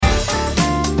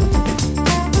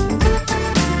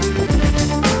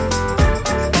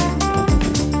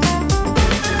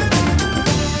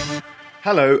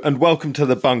Hello and welcome to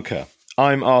The Bunker.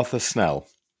 I'm Arthur Snell.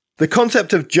 The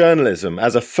concept of journalism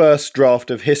as a first draft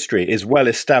of history is well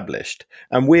established,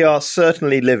 and we are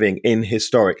certainly living in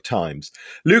historic times.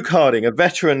 Luke Harding, a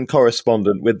veteran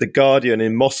correspondent with The Guardian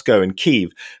in Moscow and Kyiv,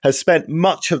 has spent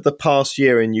much of the past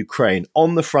year in Ukraine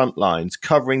on the front lines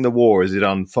covering the war as it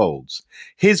unfolds.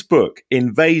 His book,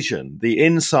 Invasion, the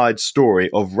inside story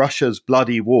of Russia's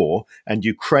bloody war and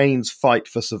Ukraine's fight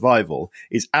for survival,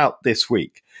 is out this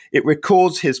week. It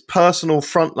records his personal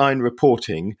frontline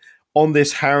reporting on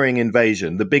this harrowing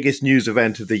invasion, the biggest news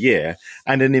event of the year,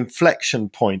 and an inflection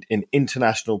point in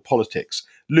international politics.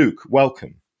 Luke,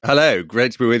 welcome. Hello,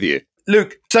 great to be with you.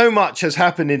 Luke, so much has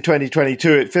happened in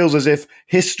 2022. It feels as if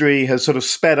history has sort of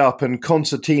sped up and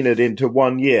concertinaed into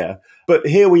 1 year. But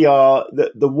here we are,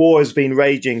 the war has been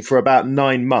raging for about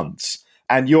 9 months,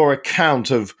 and your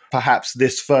account of perhaps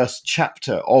this first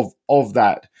chapter of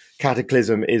that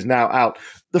cataclysm is now out.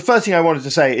 The first thing I wanted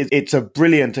to say is it's a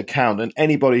brilliant account, and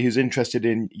anybody who's interested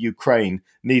in Ukraine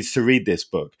needs to read this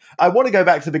book. I want to go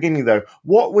back to the beginning, though.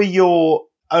 What were your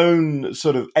own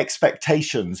sort of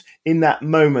expectations in that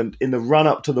moment in the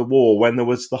run-up to the war when there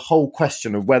was the whole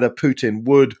question of whether Putin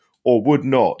would or would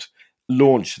not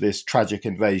launch this tragic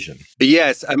invasion?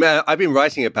 Yes, I mean, I've been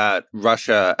writing about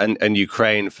Russia and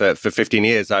Ukraine for 15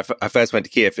 years. I first went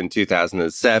to Kiev in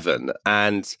 2007,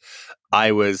 and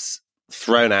I was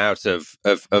thrown out of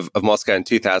Moscow in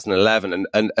 2011.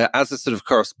 And as a sort of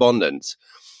correspondent,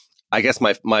 I guess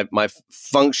my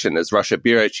function as Russia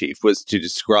bureau chief was to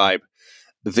describe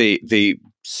the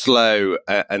slow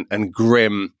and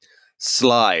grim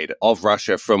slide of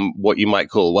Russia from what you might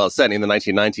call, well, certainly in the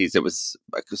 1990s, it was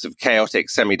a sort of chaotic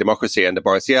semi-democracy under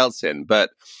Boris Yeltsin. But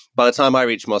by the time I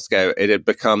reached Moscow, it had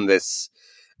become this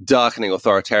darkening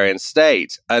authoritarian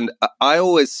state. And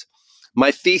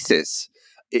my thesis,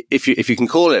 if you can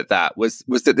call it that, was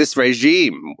that this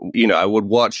regime, I would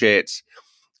watch it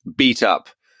beat up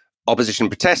opposition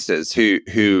protesters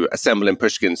who assemble in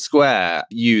Pushkin Square,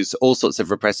 use all sorts of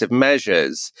repressive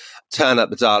measures, turn up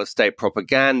the dial of state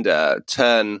propaganda,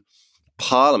 turn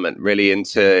parliament really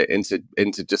into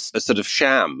just a sort of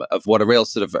sham of what a real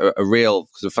sort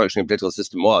of functioning political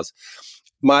system was.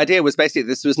 My idea was basically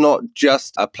this was not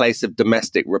just a place of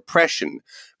domestic repression,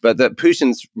 but that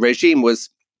Putin's regime was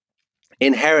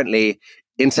inherently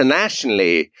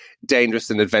internationally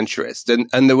dangerous and adventurous.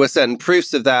 And there were certain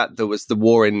proofs of that. There was the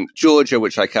war in Georgia,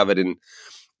 which I covered in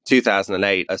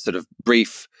 2008, a sort of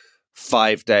brief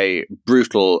 5-day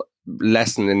brutal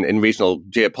lesson in regional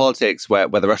geopolitics where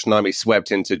the Russian army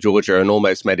swept into Georgia and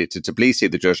almost made it to Tbilisi,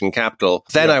 the Georgian capital.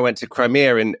 Then I went to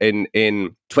Crimea in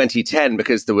 2010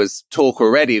 because there was talk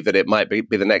already that it might be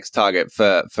the next target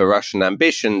for Russian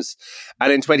ambitions.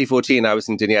 And in 2014, I was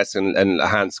in Donetsk and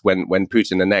Luhansk when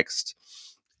Putin annexed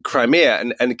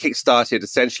Crimea and kick-started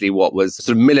essentially what was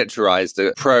sort of militarized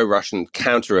a pro-Russian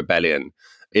counter-rebellion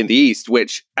in the east,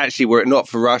 which actually, were it not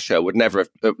for Russia, would never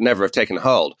have taken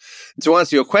hold. To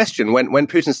answer your question, when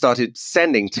Putin started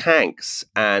sending tanks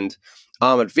and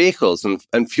armored vehicles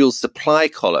and fuel supply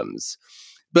columns,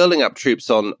 building up troops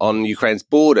on Ukraine's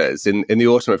borders in the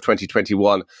autumn of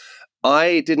 2021,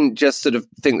 I didn't just sort of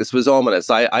think this was ominous.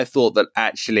 I thought that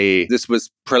actually this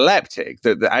was proleptic,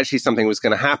 that actually something was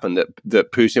going to happen,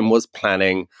 that Putin was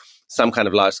planning some kind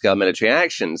of large-scale military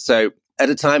action. So at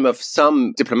a time of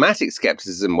some diplomatic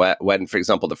skepticism, when, for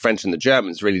example, the French and the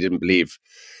Germans really didn't believe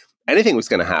anything was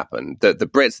going to happen, the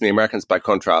Brits and the Americans, by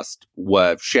contrast,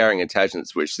 were sharing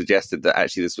intelligence which suggested that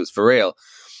actually this was for real.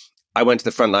 I went to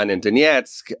the front line in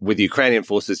Donetsk with Ukrainian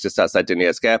forces just outside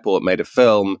Donetsk airport, made a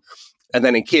film. And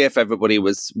then in Kiev, everybody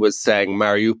was saying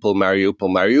Mariupol,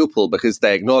 Mariupol, Mariupol, because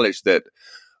they acknowledged that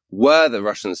were the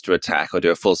Russians to attack or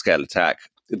do a full-scale attack,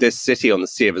 this city on the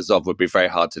Sea of Azov would be very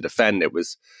hard to defend. It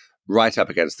was right up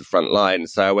against the front line.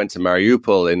 So I went to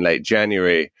Mariupol in late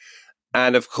January.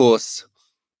 And of course,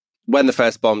 when the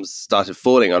first bombs started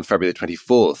falling on February the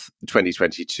 24th,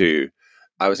 2022,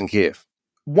 I was in Kiev.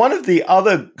 One of the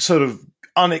other sort of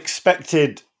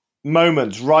unexpected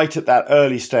moments right at that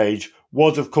early stage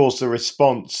was, of course, the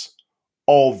response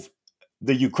of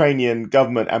the Ukrainian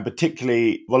government, and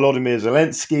particularly Volodymyr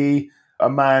Zelensky, a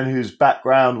man whose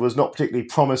background was not particularly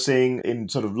promising in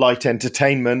sort of light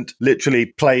entertainment, literally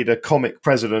played a comic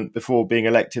president before being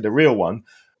elected a real one.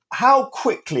 How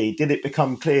quickly did it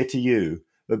become clear to you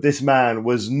that this man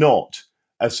was not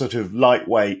a sort of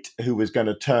lightweight who was going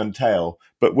to turn tail,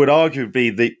 but would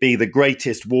arguably be the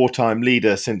greatest wartime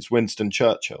leader since Winston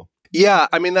Churchill? Yeah,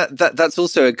 I mean, that's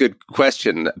also a good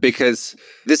question, because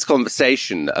this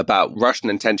conversation about Russian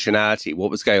intentionality,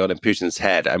 what was going on in Putin's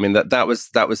head, I mean, that was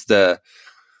the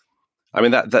I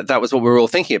mean, that was what we were all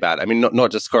thinking about. I mean,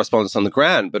 not just correspondents on the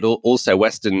ground, but also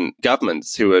Western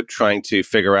governments who are trying to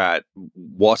figure out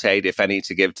what aid, if any,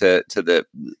 to give to the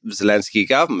Zelensky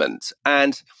government.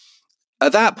 And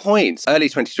at that point, early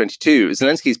 2022,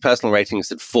 Zelensky's personal ratings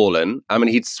had fallen. I mean,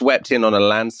 he'd swept in on a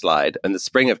landslide in the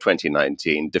spring of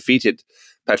 2019, defeated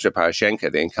Petro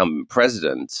Poroshenko, the incumbent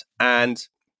president, and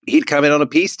he'd come in on a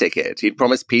peace ticket. He'd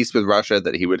promised peace with Russia,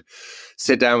 that he would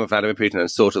sit down with Vladimir Putin and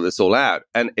sort all this all out.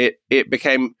 And it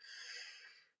became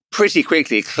pretty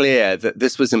quickly clear that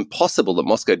this was impossible, that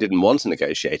Moscow didn't want to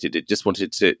negotiate it. It just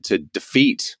wanted to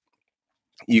defeat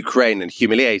Ukraine and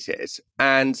humiliate it.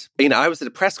 And, I was at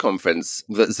a press conference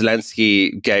that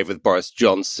Zelensky gave with Boris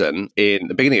Johnson in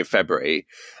the beginning of February.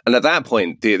 And at that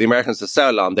point, the Americans were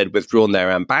so alarmed they'd withdrawn their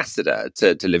ambassador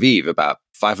to Lviv, about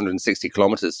 560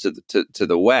 kilometers to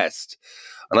the west.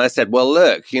 And I said, well,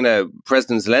 look,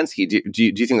 President Zelensky, do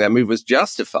you think that move was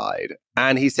justified?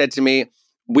 And he said to me,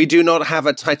 we do not have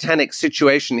a Titanic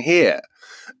situation here.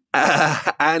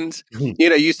 And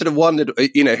you sort of wondered,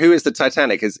 who is the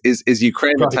Titanic? Is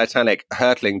Ukraine the Titanic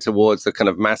hurtling towards a kind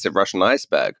of massive Russian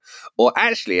iceberg? Or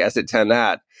actually, as it turned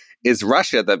out, is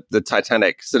Russia the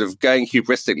Titanic sort of going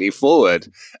hubristically forward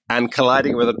and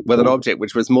colliding with an object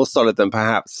which was more solid than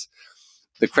perhaps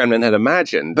the Kremlin had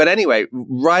imagined? But anyway,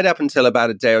 right up until about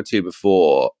a day or two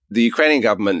before, the Ukrainian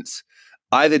government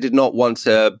either did not want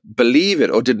to believe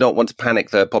it or did not want to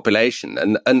panic the population.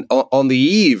 And on the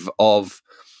eve of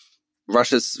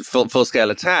Russia's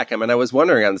full-scale attack, I mean, I was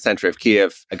wandering around the center of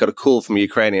Kiev. I got a call from a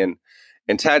Ukrainian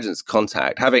intelligence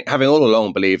contact, having all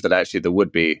along believed that actually there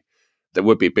would be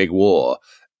big war.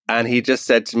 And he just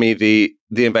said to me, the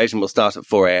invasion will start at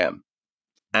 4 a.m.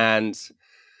 And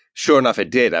sure enough, it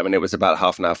did. I mean, it was about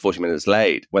half an hour, 40 minutes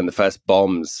late when the first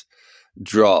bombs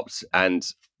dropped. And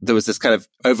there was this kind of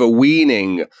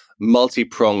overweening,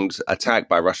 multi-pronged attack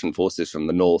by Russian forces from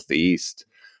the north, the east,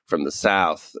 from the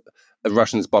south. The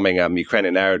Russians bombing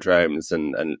Ukrainian aerodromes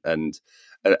and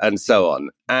so on.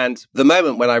 And the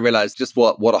moment when I realized just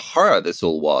what a horror this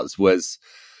all was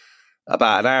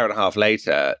about an hour and a half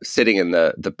later, sitting in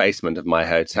the basement of my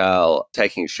hotel,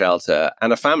 taking shelter,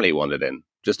 and a family wandered in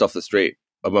just off the street,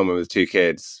 a woman with 2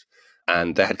 kids,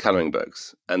 and they had coloring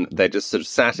books. And they just sort of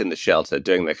sat in the shelter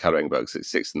doing their coloring books at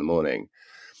 6 a.m.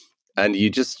 And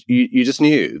you just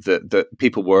knew that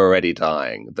people were already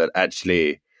dying, that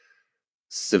actually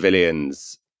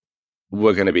civilians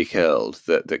were going to be killed,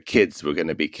 that kids were going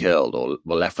to be killed or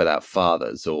were left without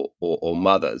fathers or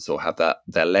mothers or have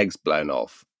their legs blown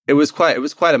off. It was quite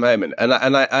a moment. And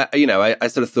I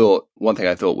sort of thought, one thing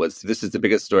I thought was, this is the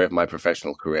biggest story of my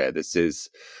professional career. This is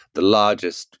the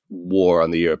largest war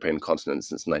on the European continent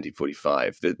since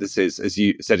 1945. This is, as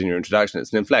you said in your introduction,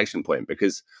 it's an inflection point,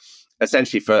 because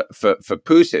essentially for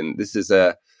Putin, this is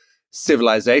a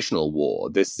civilizational war.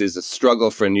 This is a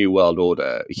struggle for a new world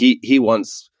order. He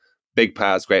wants big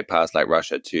powers, great powers like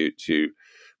Russia to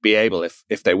be able,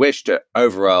 if they wish, to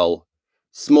overrule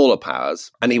smaller powers.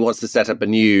 And he wants to set up a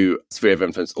new sphere of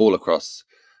influence all across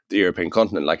the European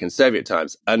continent, like in Soviet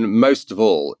times. And most of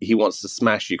all, he wants to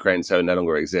smash Ukraine so it no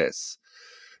longer exists.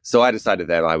 So I decided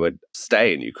then I would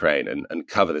stay in Ukraine and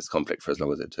cover this conflict for as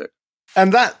long as it took.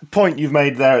 And that point you've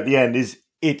made there at the end is,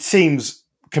 it seems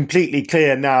completely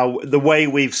clear now, the way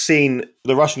we've seen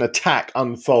the Russian attack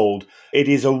unfold. It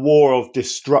is a war of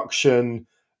destruction,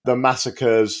 the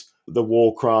massacres, the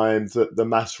war crimes, the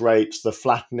mass rapes, the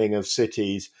flattening of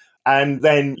cities. And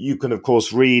then you can, of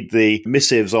course, read the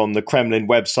missives on the Kremlin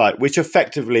website, which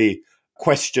effectively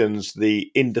questions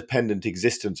the independent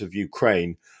existence of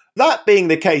Ukraine. That being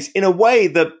the case, in a way,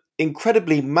 the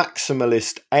incredibly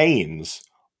maximalist aims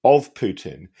of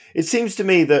Putin, it seems to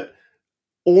me that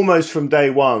almost from day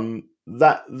one,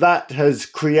 that has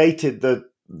created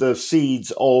the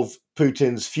seeds of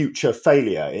Putin's future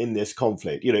failure in this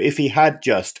conflict. If he had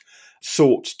just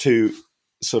sought to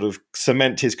sort of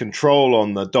cement his control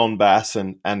on the Donbass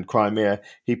and Crimea,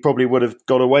 he probably would have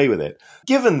got away with it.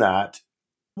 Given that,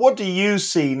 what do you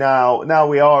see now? Now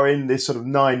we are in this sort of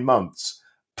 9 months.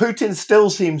 Putin still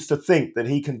seems to think that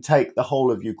he can take the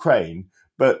whole of Ukraine,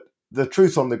 but the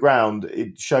truth on the ground,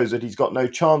 it shows that he's got no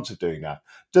chance of doing that.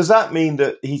 Does that mean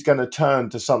that he's going to turn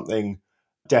to something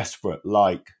desperate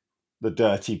like the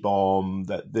dirty bomb,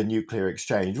 the nuclear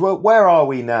exchange? Well, where are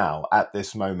we now at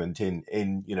this moment in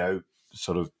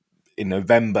sort of in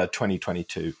November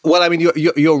 2022? Well, I mean,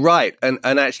 you're right. And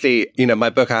actually, my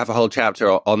book, I have a whole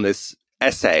chapter on this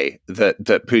essay that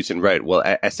Putin wrote, well,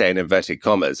 essay in inverted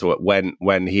commas,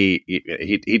 when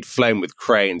he'd flown with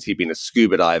cranes, he'd been a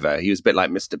scuba diver. He was a bit like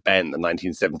Mr. Ben, the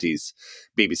 1970s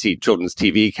BBC children's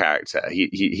TV character.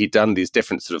 He'd done these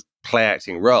different sort of play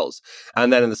acting roles.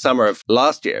 And then in the summer of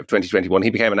last year, of 2021,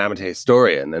 he became an amateur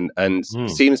historian and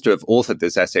seems to have authored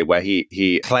this essay where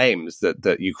he claims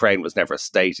that Ukraine was never a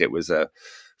state. It was a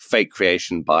fake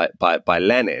creation by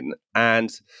Lenin,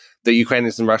 and the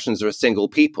Ukrainians and Russians are a single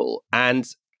people. And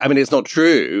I mean, it's not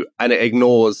true. And it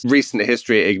ignores recent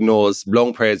history. It ignores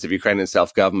long periods of Ukrainian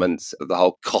self-government, the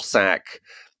whole Cossack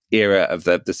era of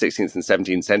the 16th and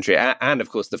 17th century. And of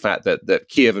course, the fact that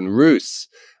Kiev and Rus,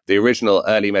 the original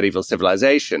early medieval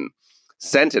civilization,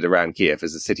 centered around Kiev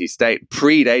as a city-state,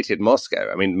 predated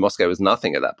Moscow. I mean, Moscow was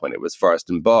nothing at that point. It was forest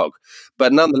and bog.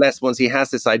 But nonetheless, once he has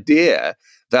this idea,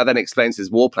 that then explains his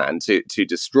war plan to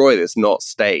destroy this not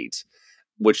state,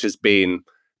 which has been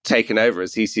taken over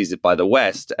as he sees it by the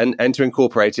West, and to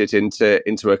incorporate it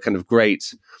into a kind of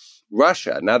great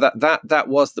Russia. Now that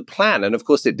was the plan, and of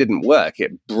course it didn't work.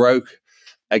 It broke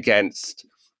against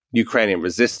Ukrainian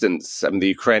resistance. I mean, the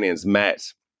Ukrainians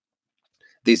met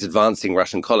these advancing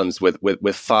Russian columns with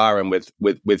fire and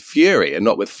with fury, and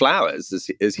not with flowers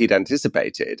as he'd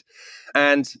anticipated.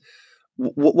 And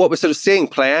what we're sort of seeing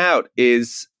play out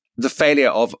is the failure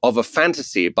of a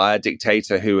fantasy by a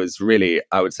dictator who has really,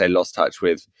 I would say, lost touch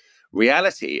with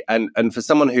reality. And for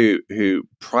someone who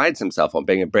prides himself on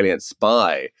being a brilliant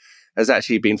spy, has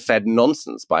actually been fed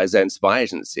nonsense by his own spy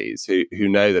agencies who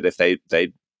know that if they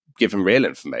give him real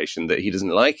information, that he doesn't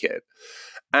like it.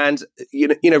 And you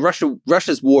know,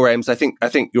 Russia's war aims, I think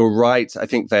you're right. I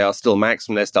think they are still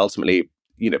maximalist. Ultimately,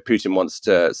 Putin wants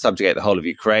to subjugate the whole of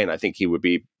Ukraine. I think he would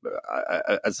be,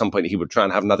 at some point, he would try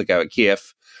and have another go at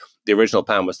Kiev. The original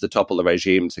plan was to topple the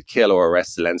regime, to kill or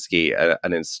arrest Zelensky,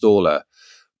 and install a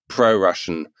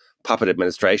pro-Russian puppet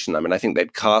administration. I mean, I think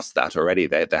they'd cast that already.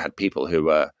 They had people who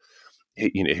were,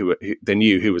 who they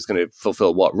knew who was going to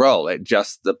fulfill what role. It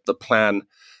just the plan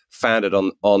founded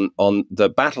on the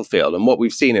battlefield. And what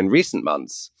we've seen in recent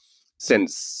months,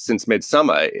 since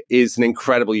midsummer, is an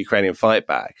incredible Ukrainian fight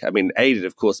back. I mean, aided,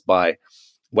 of course, by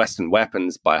Western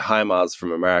weapons, by HIMARS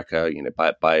from America,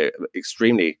 by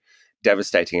extremely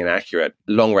devastating and accurate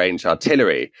long-range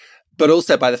artillery, but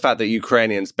also by the fact that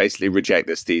Ukrainians basically reject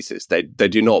this thesis. They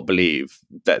do not believe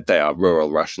that they are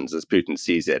rural Russians as Putin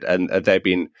sees it, and they've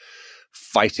been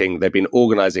fighting. They've been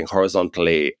organizing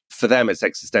horizontally. For them, it's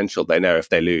existential. They know if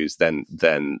they lose, then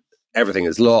everything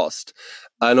is lost.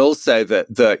 And also that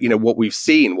what we've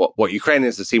seen, what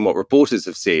Ukrainians have seen, what reporters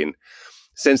have seen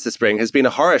since the spring has been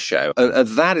a horror show. And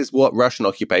that is what Russian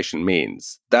occupation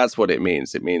means. That's what it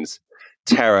means. It means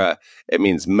terror. It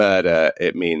means murder.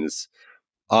 It means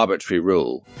arbitrary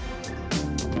rule.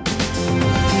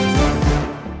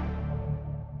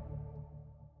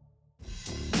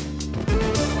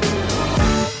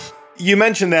 You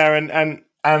mentioned there,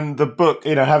 and the book,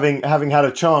 having had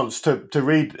a chance to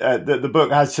read, the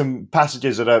book has some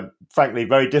passages that are frankly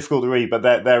very difficult to read, but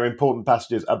they're important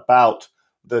passages about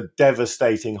the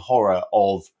devastating horror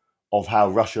of how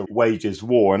Russia wages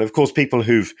war. And of course, people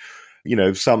who've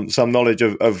some knowledge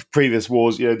of previous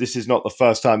wars, this is not the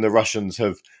first time the Russians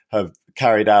have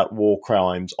carried out war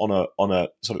crimes on a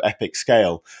sort of epic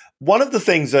scale. One of the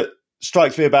things that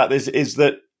strikes me about this is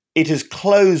that it has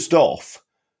closed off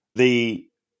the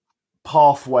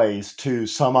pathways to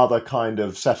some other kind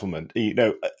of settlement. In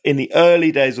the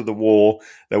early days of the war,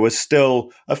 there was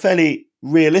still a fairly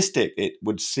realistic, it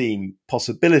would seem,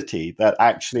 possibility that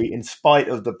actually, in spite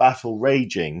of the battle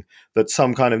raging, that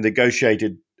some kind of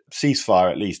negotiated ceasefire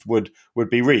at least would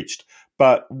be reached.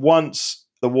 But once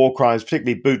the war crimes,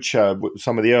 particularly Bucha,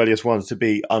 some of the earliest ones to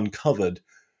be uncovered,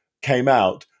 came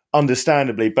out,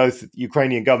 understandably, both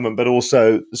Ukrainian government but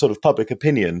also sort of public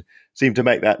opinion seemed to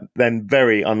make that then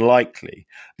very unlikely.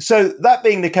 So that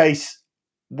being the case,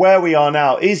 where we are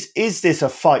now, is this a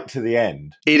fight to the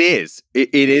end? It is.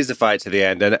 It is a fight to the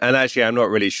end. And actually, I'm not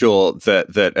really sure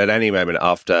that at any moment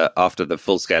after the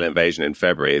full-scale invasion in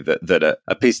February that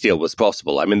a peace deal was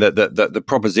possible. I mean, the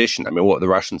proposition, what the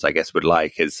Russians, I guess, would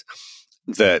like is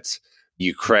that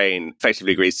Ukraine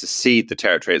effectively agrees to cede the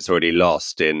territory it's already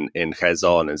lost in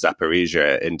Kherson and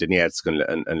Zaporizhia, in Donetsk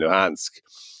and Luhansk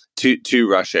to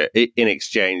Russia in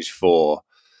exchange for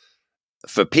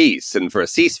peace and for a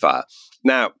ceasefire.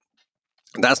 Now,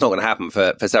 that's not going to happen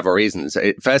for several reasons.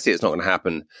 Firstly, it's not going to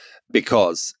happen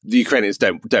because the Ukrainians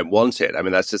don't want it. I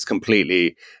mean, that's just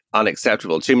completely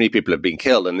unacceptable. Too many people have been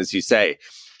killed, and as you say,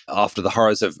 after the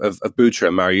horrors of Bucha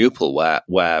and Mariupol,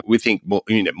 where we think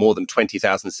more than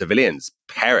 20,000 civilians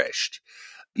perished,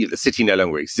 the city no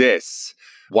longer exists.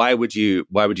 Why would you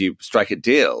strike a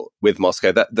deal with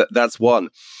Moscow? That's one.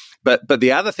 But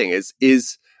the other thing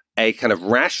is a kind of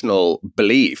rational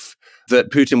belief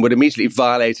that Putin would immediately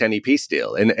violate any peace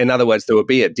deal. In other words, there would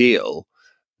be a deal,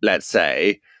 let's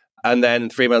say, and then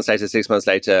 3 months later, 6 months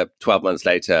later, 12 months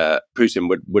later, Putin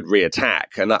would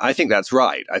reattack. And I think that's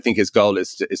right. I think his goal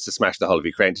is to smash the whole of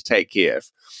Ukraine, to take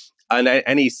Kiev. And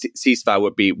any ceasefire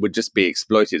would just be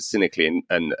exploited cynically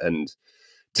and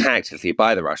tactically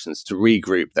by the Russians to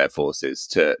regroup their forces,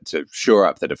 to shore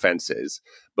up the defenses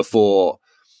before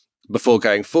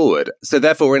going forward. So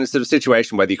therefore, we're in a sort of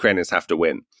situation where the Ukrainians have to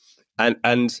win.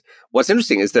 And what's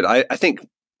interesting is that I think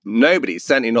nobody,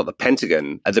 certainly not the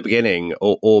Pentagon at the beginning,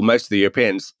 or most of the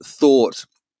Europeans, thought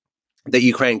that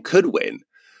Ukraine could win.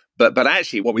 But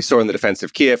actually, what we saw in the defense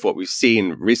of Kiev, what we've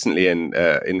seen recently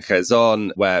in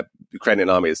Kherson, where the Ukrainian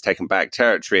army has taken back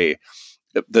territory,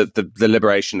 the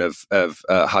liberation of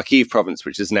Kharkiv province,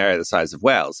 which is an area the size of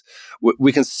Wales,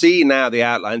 we can see now the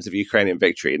outlines of Ukrainian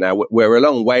victory. Now, we're a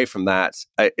long way from that.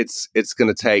 It's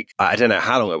going to take, I don't know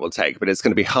how long it will take, but it's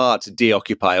going to be hard to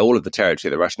deoccupy all of the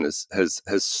territory the Russian has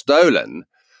stolen.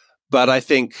 But I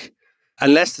think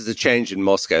unless there's a change in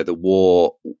Moscow,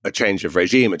 a change of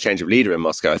regime, a change of leader in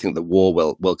Moscow, I think the war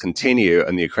will continue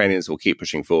and the Ukrainians will keep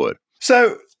pushing forward.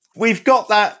 So we've got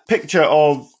that picture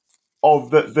of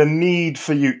the need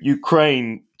for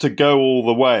Ukraine to go all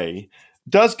the way.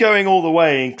 Does going all the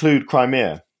way include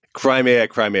Crimea? Crimea.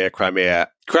 Crimea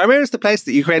is the place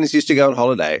that Ukrainians used to go on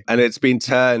holiday, and it's been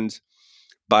turned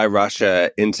by Russia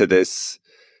into this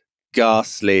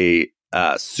ghastly,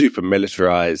 super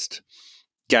militarized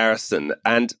garrison.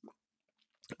 And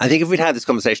I think if we'd had this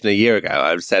conversation a year ago, I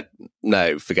would have said,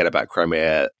 no, forget about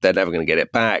Crimea. They're never going to get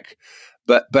it back.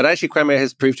 But actually, Crimea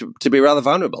has proved to be rather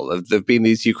vulnerable. There have been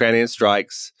these Ukrainian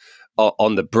strikes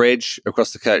on the bridge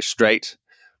across the Kerch Strait.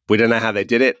 We don't know how they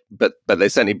did it, but they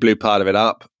certainly blew part of it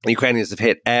up. The Ukrainians have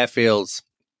hit airfields.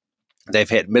 They've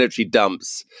hit military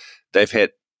dumps. They've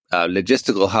hit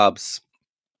logistical hubs.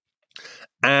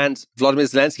 And Volodymyr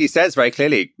Zelensky says very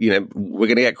clearly, we're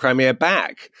going to get Crimea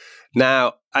back.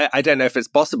 Now, I don't know if it's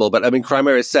possible, but I mean,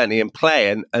 Crimea is certainly in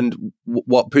play. And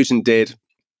what Putin did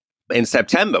in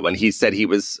September, when he said he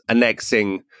was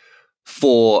annexing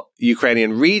 4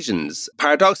 Ukrainian regions,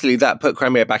 paradoxically, that put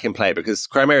Crimea back in play, because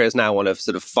Crimea is now one of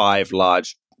sort of 5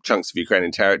 large chunks of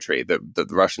Ukrainian territory that the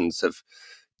Russians have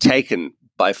taken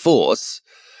by force.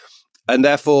 And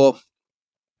therefore,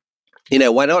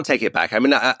 why not take it back? I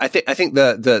mean, I think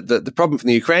the problem from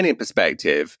the Ukrainian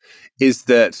perspective is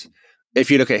that if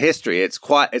you look at history, it's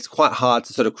quite hard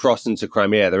to sort of cross into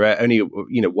Crimea. There are only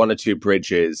 1 or 2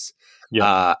 bridges.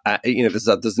 Yeah.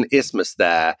 There's an isthmus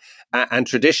there, and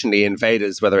traditionally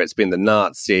invaders, whether it's been the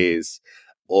Nazis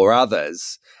or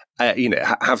others,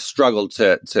 have struggled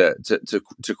to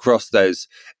cross those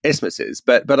isthmuses.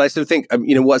 But I sort of think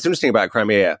what's interesting about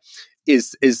Crimea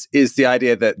is the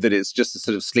idea that it's just a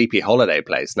sort of sleepy holiday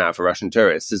place now for Russian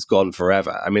tourists is gone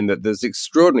forever. I mean, there's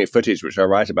extraordinary footage, which I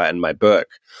write about in my book,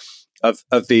 of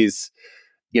these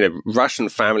Russian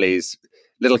families,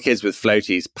 little kids with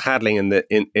floaties paddling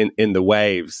in the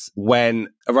waves when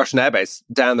a Russian airbase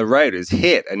down the road is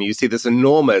hit, and you see this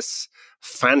enormous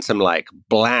phantom-like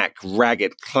black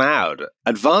ragged cloud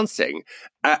advancing,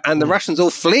 and the Russians all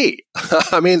flee.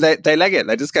 I mean, they leg it.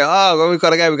 They just go, oh, well, we've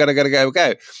got to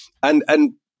go,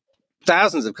 and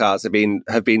thousands of cars have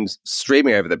been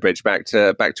streaming over the bridge back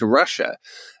to Russia.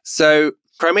 So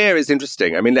Crimea is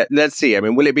interesting. I mean, let's see. I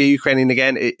mean, will it be Ukrainian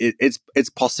again? It's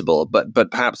possible,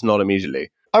 but perhaps not immediately.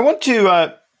 I want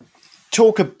to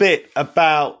talk a bit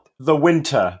about the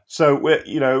winter. So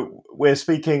we're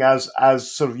speaking as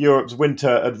sort of Europe's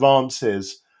winter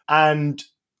advances, and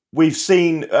we've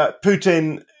seen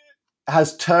Putin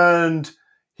has turned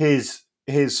his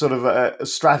sort of a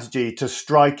strategy to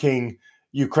striking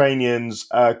Ukrainians'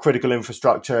 critical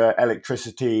infrastructure,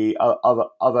 electricity,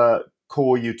 other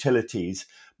core utilities.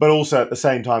 But also at the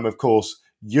same time, of course,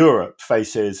 Europe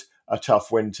faces a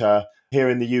tough winter. Here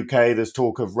in the UK, there's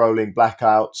talk of rolling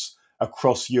blackouts.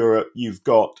 Across Europe, you've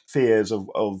got fears of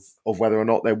whether or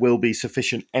not there will be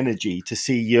sufficient energy to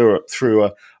see Europe through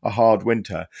a hard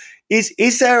winter.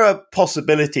 Is there a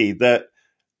possibility that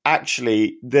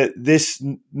actually that this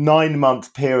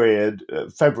 9-month period,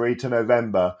 February to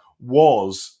November,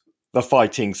 was the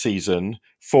fighting season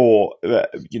for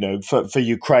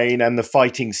Ukraine and the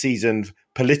fighting season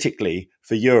politically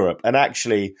for Europe, and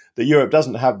actually that Europe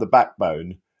doesn't have the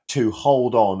backbone to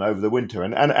hold on over the winter?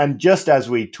 And just as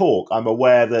we talk, I'm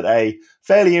aware that a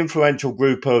fairly influential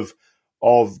group of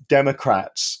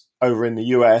Democrats over in the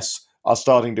US are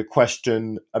starting to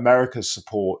question America's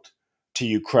support to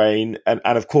Ukraine, and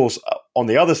of course on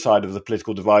the other side of the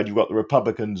political divide, you've got the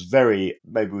Republicans very,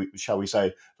 shall we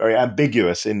say, very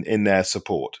ambiguous in their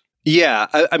support. Yeah,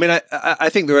 I mean, I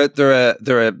think there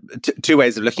are two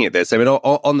ways of looking at this. I mean,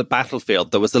 on the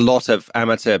battlefield, there was a lot of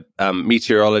amateur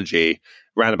meteorology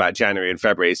around about January and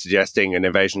February suggesting an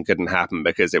invasion couldn't happen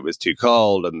because it was too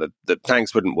cold and the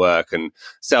tanks wouldn't work and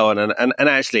so on. And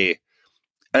actually,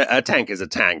 a tank is a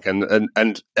tank, and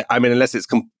I mean, unless it's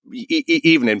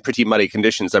even in pretty muddy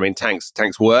conditions, I mean,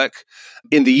 tanks work.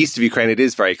 In the east of Ukraine, it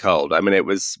is very cold. I mean, it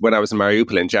was when I was in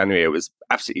Mariupol in January, it was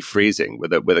absolutely freezing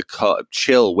with a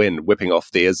chill wind whipping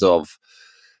off the Azov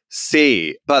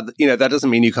Sea. But that doesn't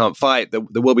mean you can't fight. There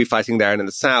will be fighting there, and in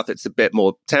the south, it's a bit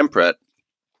more temperate.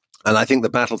 And I think the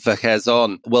battle for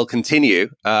Kherson will continue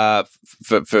for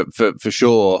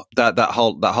sure. That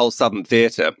whole southern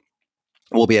theatre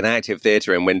will be an active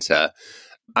theatre in winter.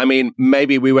 I mean,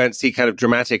 maybe we won't see kind of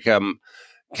dramatic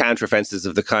counteroffensives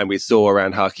of the kind we saw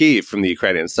around Kharkiv from the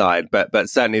Ukrainian side, but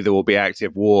certainly there will be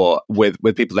active war with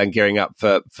people then gearing up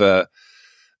for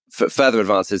further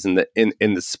advances in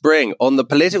the spring. On the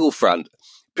political front,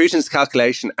 Putin's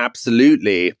calculation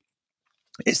absolutely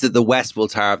is that the West will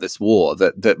tire of this war,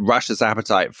 that Russia's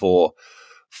appetite for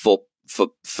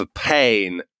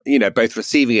pain, both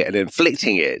receiving it and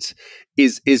inflicting it,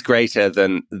 is greater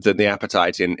than the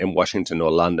appetite in Washington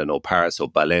or London or Paris or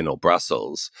Berlin or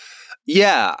Brussels.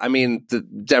 Yeah, I mean, the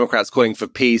Democrats calling for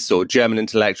peace or German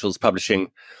intellectuals publishing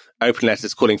open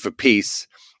letters calling for peace.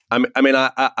 I mean,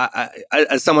 I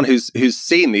as someone who's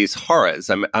seen these horrors,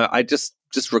 I just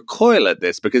recoil at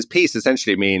this, because peace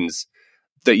essentially means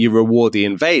that you reward the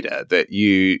invader, that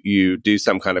you do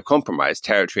some kind of compromise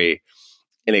territory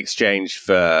in exchange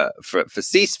for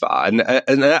ceasefire.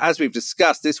 And as we've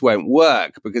discussed, this won't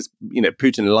work because,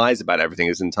 Putin lies about everything,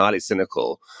 is entirely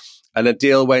cynical, and a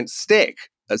deal won't stick.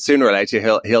 Sooner or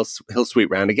later, he'll sweep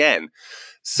round again.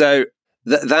 So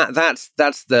that's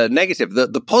the negative.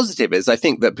 The positive is, I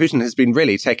think, that Putin has been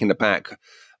really taken aback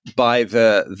by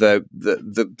the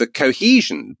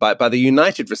cohesion, by the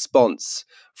united response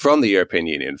from the European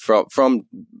Union, from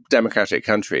democratic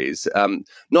countries.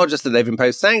 Not just that they've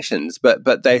imposed sanctions,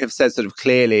 but they have said sort of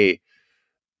clearly,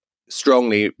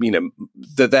 strongly,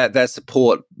 that their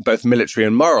support, both military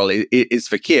and moral, is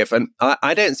for Kiev. And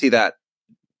I don't see that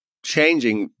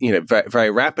changing, very,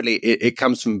 very rapidly. It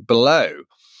comes from below.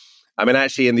 I mean,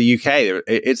 actually, in the UK,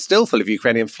 it's still full of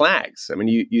Ukrainian flags. I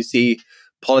mean, you see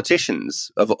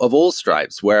politicians of all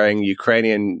stripes wearing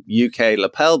Ukrainian UK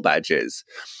lapel badges.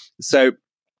 So,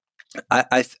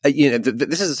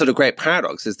 this is a sort of great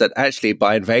paradox: is that actually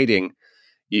by invading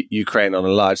Ukraine on a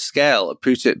large scale,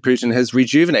 Putin has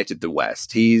rejuvenated the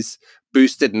West. He's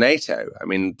boosted NATO. I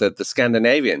mean, the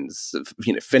Scandinavians,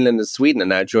 Finland and Sweden are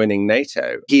now joining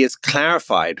NATO. He has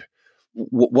clarified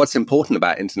what's important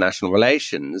about international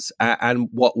relations and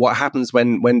what happens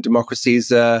when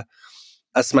democracies are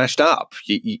smashed up.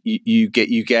 You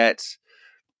get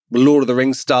Lord of the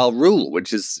Rings style rule,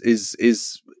 which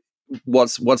is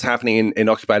what's happening in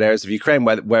occupied areas of Ukraine,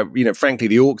 where frankly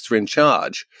the orcs are in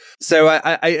charge. So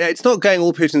it's not going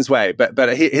all Putin's way,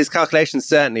 but his calculation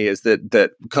certainly is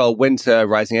that cold winter,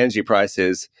 rising energy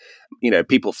prices,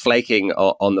 people flaking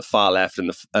on the far left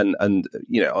and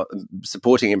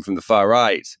supporting him from the far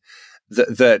right,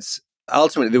 that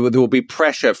ultimately there will be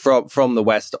pressure from the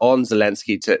West on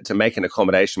Zelensky to make an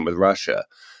accommodation with Russia.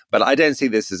 But I don't see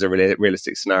this as a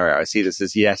realistic scenario. I see this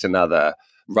as yet another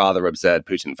rather absurd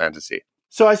Putin fantasy.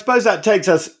 So I suppose that takes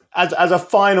us, as a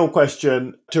final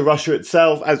question, to Russia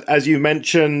itself. As you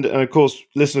mentioned, and of course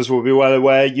listeners will be well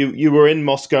aware, you were in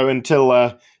Moscow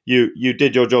until you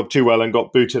did your job too well and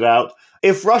got booted out.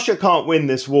 If Russia can't win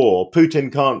this war,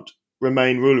 Putin can't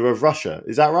remain ruler of Russia.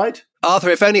 Is that right? Arthur,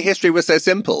 if only history was so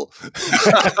simple.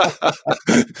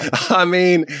 I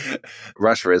mean,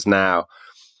 Russia is now,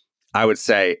 I would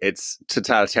say, it's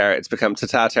totalitarian. It's become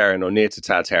totalitarian or near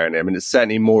totalitarian. I mean, it's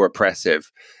certainly more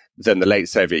oppressive than the late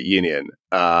Soviet Union.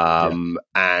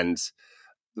 And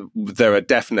there are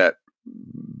definite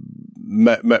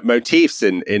motifs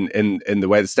in the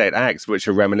way the state acts, which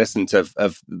are reminiscent of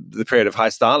the period of high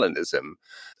Stalinism.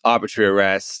 Arbitrary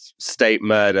arrest, state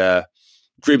murder,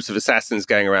 groups of assassins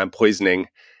going around poisoning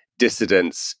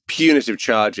dissidents, punitive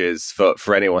charges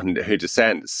for anyone who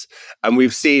dissents. And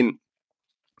we've seen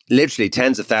literally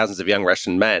tens of thousands of young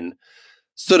Russian men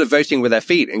sort of voting with their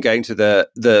feet and going to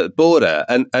the border.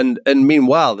 And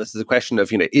meanwhile, this is a question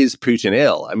of, is Putin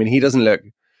ill? I mean, he doesn't look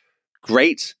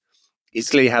great.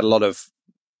 He's clearly had a lot of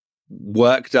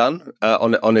work done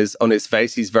on his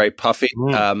face. He's very puffy.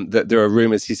 There are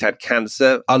rumors he's had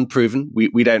cancer, unproven.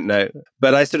 We don't know.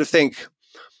 But I sort of think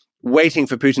waiting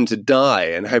for Putin to die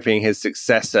and hoping his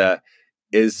successor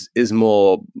is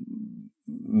more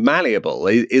malleable,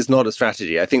 is not a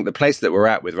strategy. I think the place that we're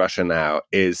at with Russia now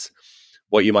is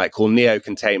what you might call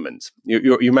neo-containment.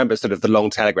 You remember sort of the long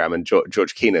telegram and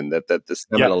George Kennan, the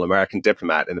seminal American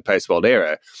diplomat in the post-war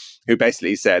era, who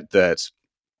basically said that,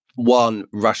 one,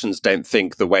 Russians don't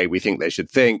think the way we think they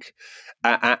should think,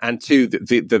 and two,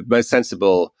 the most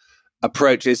sensible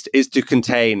approach is to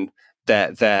contain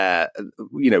their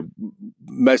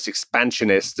most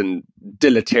expansionist and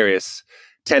deleterious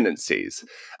tendencies,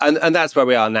 and that's where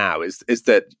we are now. Is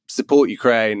that support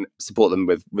Ukraine, support them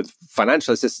with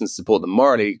financial assistance, support them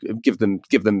morally, give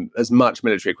them as much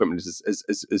military equipment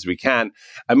as we can,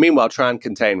 and meanwhile try and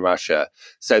contain Russia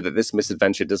so that this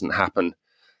misadventure doesn't happen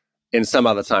in some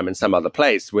other time, in some other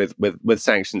place, with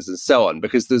sanctions and so on.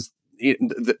 Because there's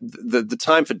the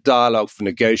time for dialogue, for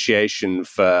negotiation,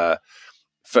 for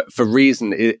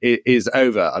reason is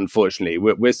over. Unfortunately,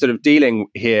 we're sort of dealing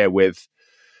here with.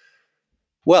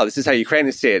 Well, this is how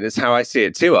Ukrainians see it. It's how I see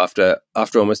it too. After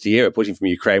almost a year of pushing from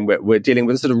Ukraine, we're dealing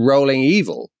with a sort of rolling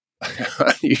evil.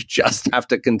 You just have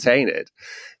to contain it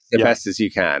the best as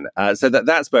you can. So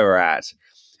that's where we're at.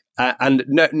 And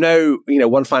no,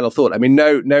 one final thought. I mean,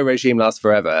 no regime lasts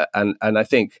forever, and I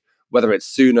think whether it's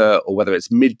sooner or whether it's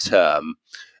midterm,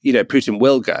 Putin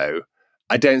will go.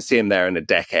 I don't see him there in a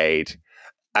decade,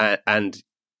 and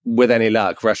with any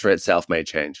luck, Russia itself may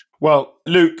change. Well,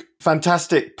 Luke,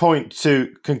 fantastic point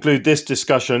to conclude this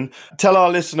discussion. Tell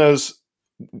our listeners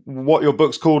what your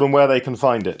book's called and where they can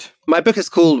find it. My book is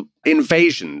called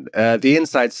Invasion, the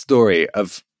inside story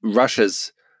of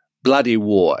Russia's bloody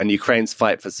war and Ukraine's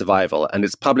fight for survival. And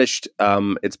it's published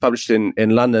in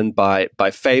London by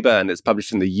Faber, and it's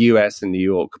published in the US and New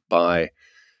York by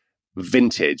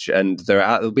Vintage. And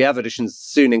there'll be other editions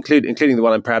soon, including the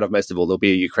one I'm proud of most of all. There'll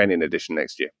be a Ukrainian edition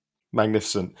next year.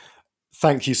 Magnificent.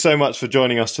 Thank you so much for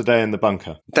joining us today in the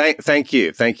bunker. Thank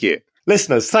you.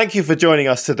 Listeners, thank you for joining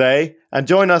us today, and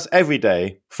join us every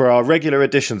day for our regular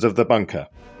editions of The Bunker.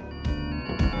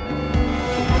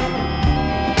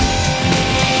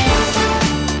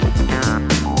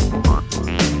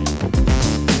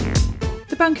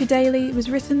 The Bunker Daily was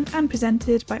written and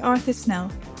presented by Arthur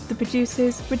Snell. The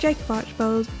producers were Jacob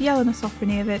Archbold, Yelena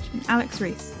Sofronievich and Alex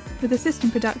Rees, with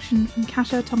assistant production from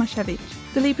Kasia Tomaszewicz.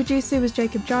 The lead producer was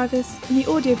Jacob Jarvis, and the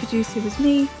audio producer was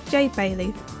me, Jade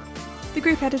Bailey. The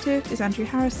group editor is Andrew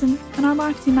Harrison, and our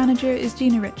marketing manager is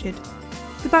Gina Richard.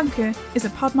 The Bunker is a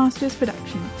Podmasters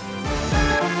production.